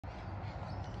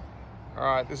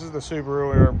Alright, this is the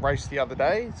Subaru I raced the other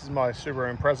day. This is my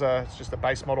Subaru Impreza. It's just a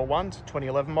base model one, it's a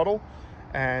 2011 model.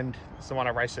 And it's the one I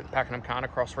raced at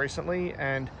Khanacross recently.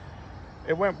 And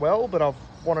it went well, but I've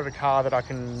wanted a car that I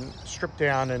can strip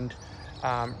down and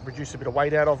reduce a bit of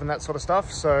weight out of and that sort of stuff.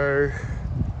 So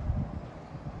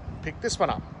picked this one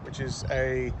up, which is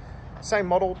a same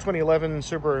model, 2011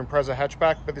 Subaru Impreza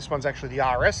hatchback, but this one's actually the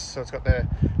RS. So it's got the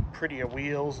prettier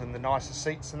wheels and the nicer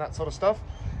seats and that sort of stuff.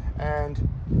 And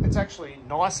it's actually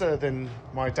nicer than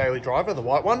my daily driver, the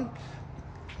white one,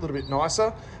 a little bit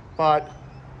nicer. But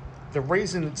the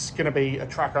reason it's going to be a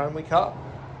track only car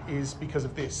is because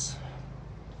of this.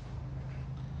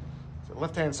 So the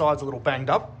left-hand side's a little banged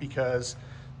up because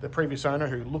the previous owner,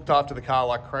 who looked after the car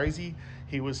like crazy,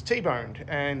 he was T-boned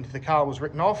and the car was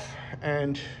written off,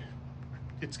 and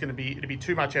it'd be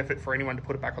too much effort for anyone to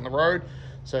put it back on the road.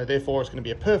 So therefore it's going to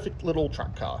be a perfect little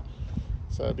truck car.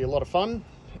 So it'll be a lot of fun.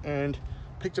 And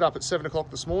picked it up at 7 o'clock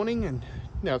this morning, and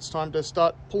now it's time to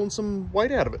start pulling some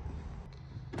weight out of it.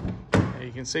 Now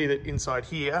you can see that inside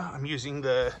here, I'm using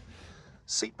the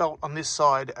seat belt on this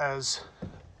side as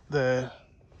the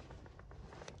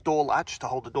door latch to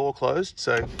hold the door closed.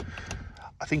 So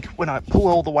I think when I pull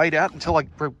all the weight out until I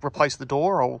replace the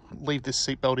door, I'll leave this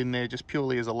seat belt in there just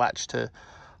purely as a latch to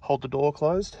hold the door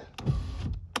closed.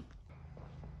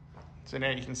 So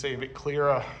now you can see a bit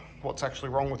clearer what's actually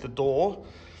wrong with the door.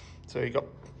 So you got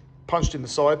punched in the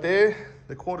side there.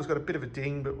 The quarter's got a bit of a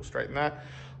ding, but we'll straighten that.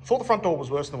 I thought the front door was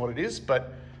worse than what it is,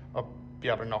 but I'll be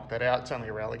able to knock that out. It's only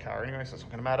a rally car anyway, so it's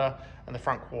not gonna matter. And the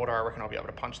front quarter, I reckon I'll be able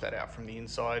to punch that out from the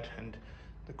inside. And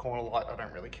the corner light, I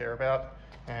don't really care about.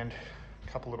 And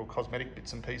a couple little cosmetic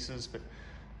bits and pieces, but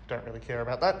don't really care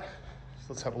about that. So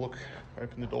let's have a look,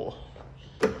 open the door.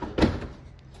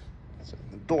 So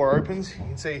the door opens, you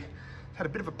can see had a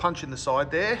bit of a punch in the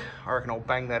side there. I reckon I'll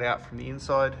bang that out from the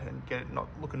inside and get it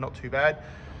looking not too bad.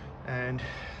 And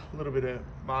a little bit of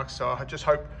marks. So I just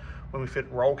hope when we fit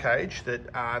roll cage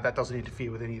that that doesn't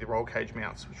interfere with any of the roll cage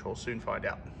mounts, which we'll soon find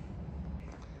out.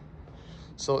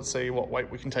 So let's see what weight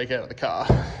we can take out of the car.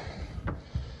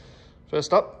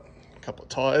 First up, a couple of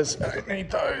tires. I don't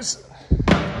need those.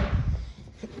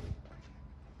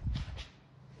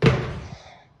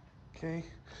 Okay,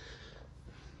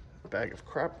 a bag of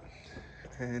crap.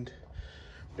 And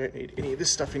we don't need any of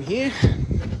this stuff in here.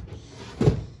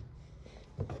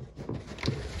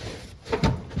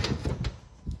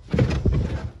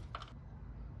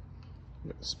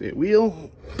 Got a spare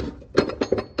wheel.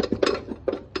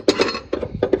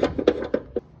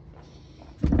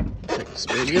 Take the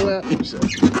spare wheel out, which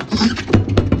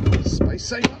is space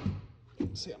saver.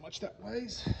 See how much that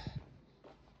weighs.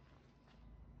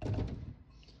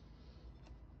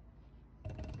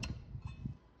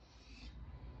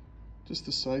 Just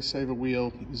the space saver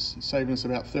wheel is saving us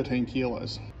about 13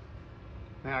 kilos.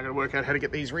 Now I've got to work out how to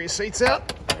get these rear seats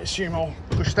out. I assume I'll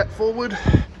push that forward.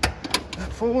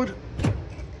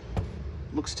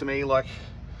 Looks to me like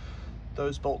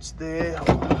those bolts there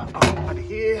are under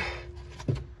here.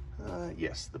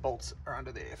 Yes, the bolts are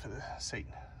under there for the seat.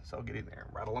 So I'll get in there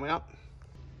and rattle them out.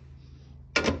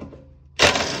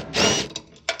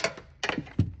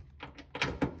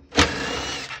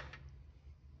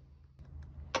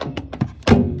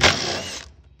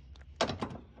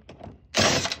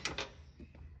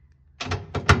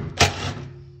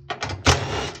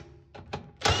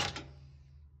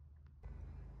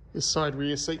 This side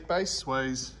rear seat base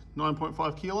weighs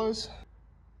 9.5 kilos.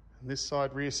 And this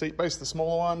side rear seat base, the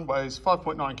smaller one, weighs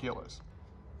 5.9 kilos.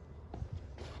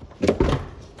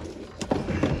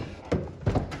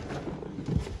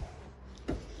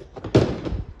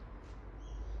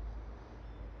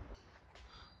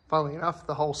 Funnily enough,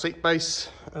 the whole seat base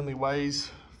only weighs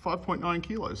 5.9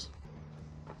 kilos.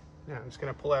 Now I'm just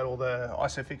going to pull out all the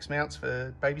ISOFIX mounts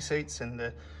for baby seats and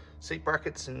the seat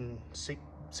brackets and seat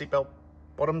belt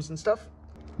bottoms and stuff.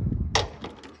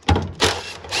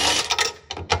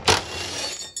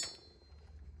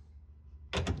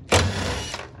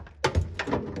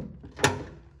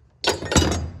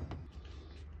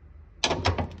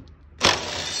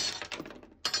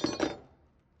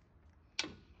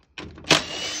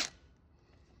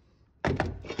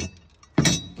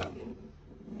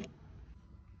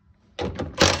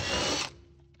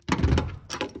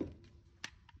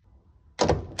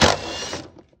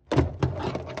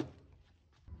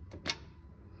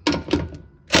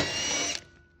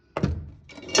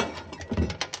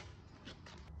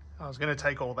 I was going to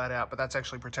take all that out, but that's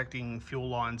actually protecting fuel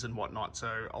lines and whatnot, so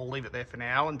I'll leave it there for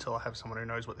now until I have someone who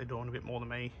knows what they're doing a bit more than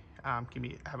me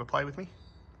have a play with me.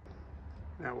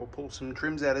 Now we'll pull some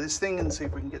trims out of this thing and see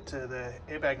if we can get to the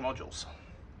airbag modules.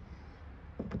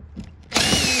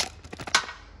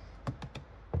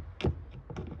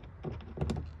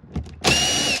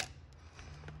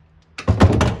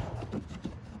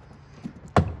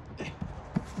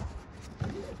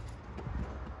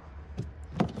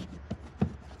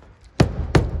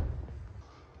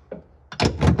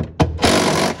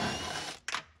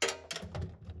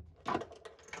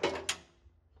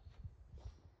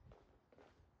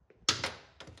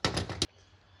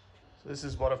 This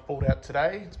is what I've pulled out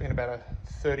today. It's been about a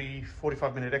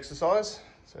 45 minute exercise.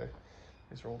 So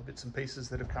these are all the bits and pieces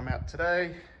that have come out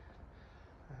today.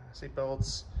 Seat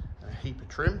belts, and a heap of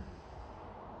trim.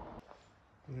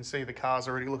 You can see the car's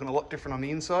already looking a lot different on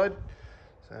the inside.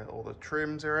 So all the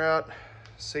trims are out,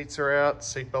 seats are out,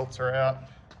 seat belts are out.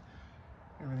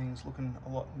 Everything's looking a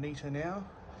lot neater now.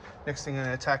 Next thing I'm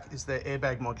going to attack is the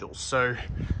airbag modules. So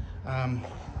yeah,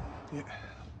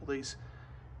 all these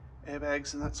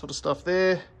airbags and that sort of stuff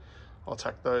there. I'll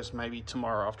attack those maybe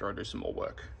tomorrow after I do some more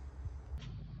work.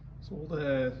 So all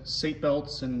the seat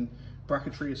belts and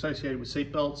bracketry associated with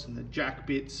seat belts and the jack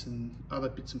bits and other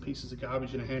bits and pieces of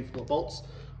garbage and a handful of bolts.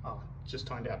 Oh, just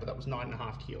timed out, but that was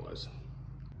 9.5 kilos.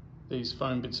 These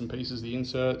foam bits and pieces, the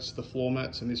inserts, the floor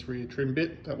mats, and this rear trim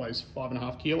bit, that weighs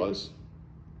 5.5 kilos.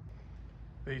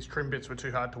 These trim bits were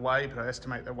too hard to weigh, but I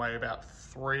estimate they weigh about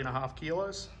 3.5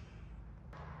 kilos.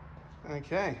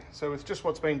 Okay, so with just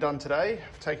what's been done today,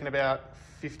 I've taken about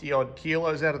 50 odd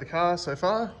kilos out of the car so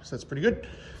far, so that's pretty good.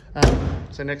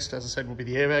 So next, as I said, will be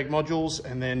the airbag modules,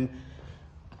 and then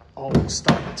I'll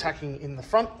start attacking in the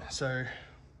front. So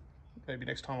maybe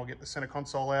next time I'll get the center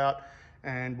console out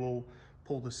and we'll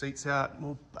pull the seats out.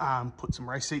 We'll put some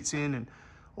race seats in and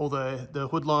all the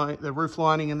hood line, the roof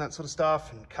lining and that sort of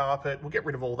stuff, and carpet. We'll get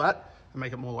rid of all that and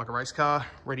make it more like a race car,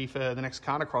 ready for the next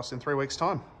Khanacross in 3 weeks'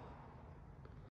 time.